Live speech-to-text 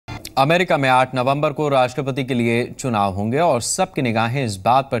America में 8 नवंबर को राष्ट्रपति के लिए चुनाव होंगे और सबकी निगाहें इस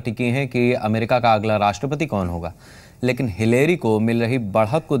बात पर टिकी हैं कि अमेरिका का अगला राष्ट्रपति कौन होगा। लेकिन हिलेरी को मिल रही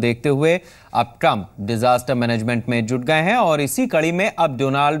बढ़त को देखते हुए अब ट्रंप डिजास्टर मैनेजमेंट में जुट गए हैं और इसी कड़ी में अब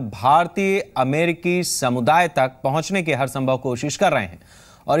डोनाल्ड भारतीय अमेरिकी समुदाय तक पहुंचने की हर संभव कोशिश कर रहे हैं।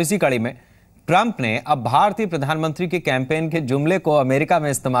 और इसी कड़ी में ट्रंप ने अब भारतीय प्रधानमंत्री के कैंपेन के जुमले को अमेरिका में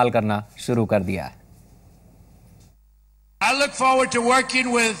इस्तेमाल करना शुरू कर दिया है। I look forward to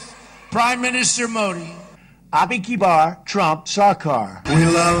working with Prime Minister Modi. Abhi ki bar Trump sarkar. We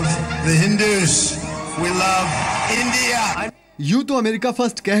love the Hindus. We love India. यूं तो अमेरिका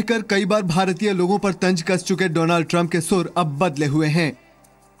फर्स्ट कहकर कई बार भारतीय लोगों पर तंज कस चुके डोनाल्ड ट्रंप के सुर अब बदले हुए हैं।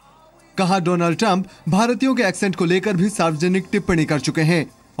 कहा डोनाल्ड ट्रंप भारतीयों के एक्सेंट को लेकर भी सार्वजनिक टिप्पणी कर चुके हैं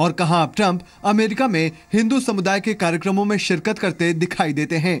और कहा अब ट्रंप अमेरिका में हिंदू समुदाय के कार्यक्रमों में शिरकत करते दिखाई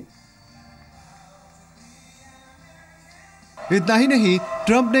देते हैं। इतना ही नहीं,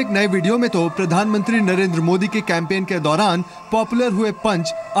 ट्रंप ने एक नए वीडियो में तो प्रधानमंत्री नरेंद्र मोदी के कैंपेन के दौरान पॉपुलर हुए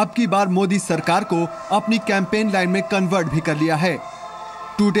पंच अब की बार मोदी सरकार को अपनी कैंपेन लाइन में कन्वर्ट भी कर लिया है।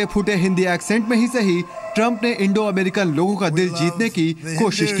 टूटे फूटे हिंदी एक्सेंट में ही सही ट्रंप ने इंडो अमेरिकन लोगों का दिल जीतने की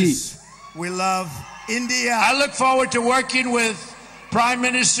कोशिश की। We love India. I look forward to working with Prime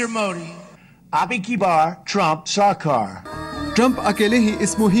Minister Modi. Abhi ki bar Trump sarkar. Trump अकेले ही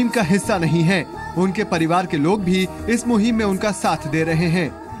इस मुहिम का हिस्सा नहीं है, उनके परिवार के लोग भी इस मुहिम में उनका साथ दे रहे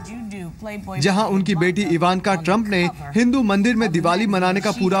हैं। जहां उनकी बेटी इवानका ट्रंप ने हिंदू मंदिर में दिवाली मनाने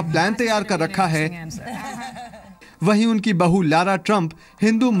का पूरा प्लान तैयार कर रखा है, वहीं उनकी बहू लारा ट्रंप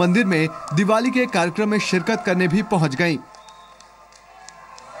हिंदू मंदिर में दिवाली के कार्यक्रम में शिरकत करने भी पहुंच गईं।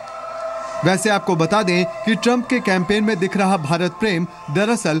 वैसे आपको बता दें कि ट्रंप के कैंपेन में दिख रहा भारत प्रेम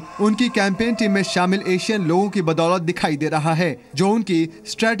दरअसल उनकी कैंपेन टीम में शामिल एशियन लोगों की बदौलत दिखाई दे रहा है, जो उनकी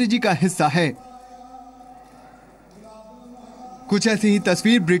स्ट्रेटेजी का हिस्सा है। कुछ ऐसी ही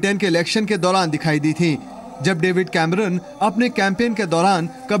तस्वीर ब्रिटेन के इलेक्शन के दौरान दिखाई दी थी, जब डेविड कैमरन अपने कैंपेन के दौरान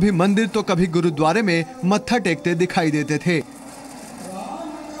कभी मंदिर तो कभी गुरुद्वारे में मत्था टेकते दिखाई देते थे।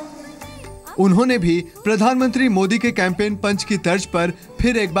 उन्होंने भी प्रधानमंत्री मोदी के कैंपेन पंच की तर्ज पर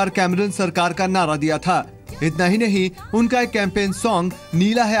फिर एक बार कैमरन सरकार का नारा दिया था। इतना ही नहीं, उनका एक कैंपेन सॉन्ग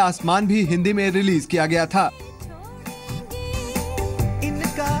नीला है आसमान भी हिंदी में रिलीज किया गया था।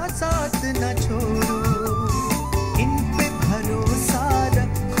 इनका साथ न छोड़ो, इन पे भरोसा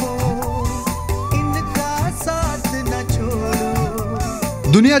रखो, इनका साथ न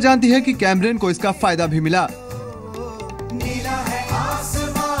छोड़ो। दुनिया जानती है कि कैमरन को इसका फायदा भी मिला।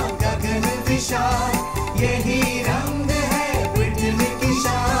 यही रंग है ब्रिटेन की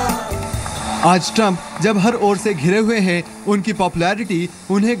शान। आज ट्रंप जब हर ओर से घिरे हुए हैं, उनकी पॉपुलैरिटी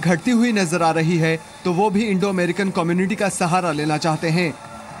उन्हें घटती हुई नजर आ रही है, तो वो भी इंडो अमेरिकन कम्युनिटी का सहारा लेना चाहते हैं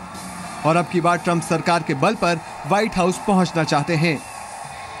और अब की बार ट्रंप सरकार के बल पर व्हाइट हाउस पहुंचना चाहते हैं,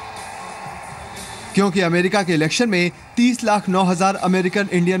 क्योंकि अमेरिका के इलेक्शन में 30,09,000 अमेरिकन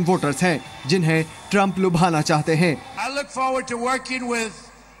इंडियन वोटर्स हैं, जिन्हें ट्रंप लुभाना चाहते हैं। I look forward to working with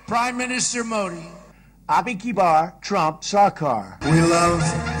Prime Minister Modi. Abhi ki bar Trump sarkar. We love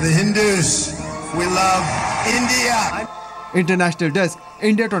the Hindus. We love India. International Desk,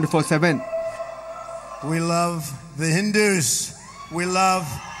 India 24/7. We love the Hindus. We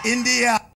love India.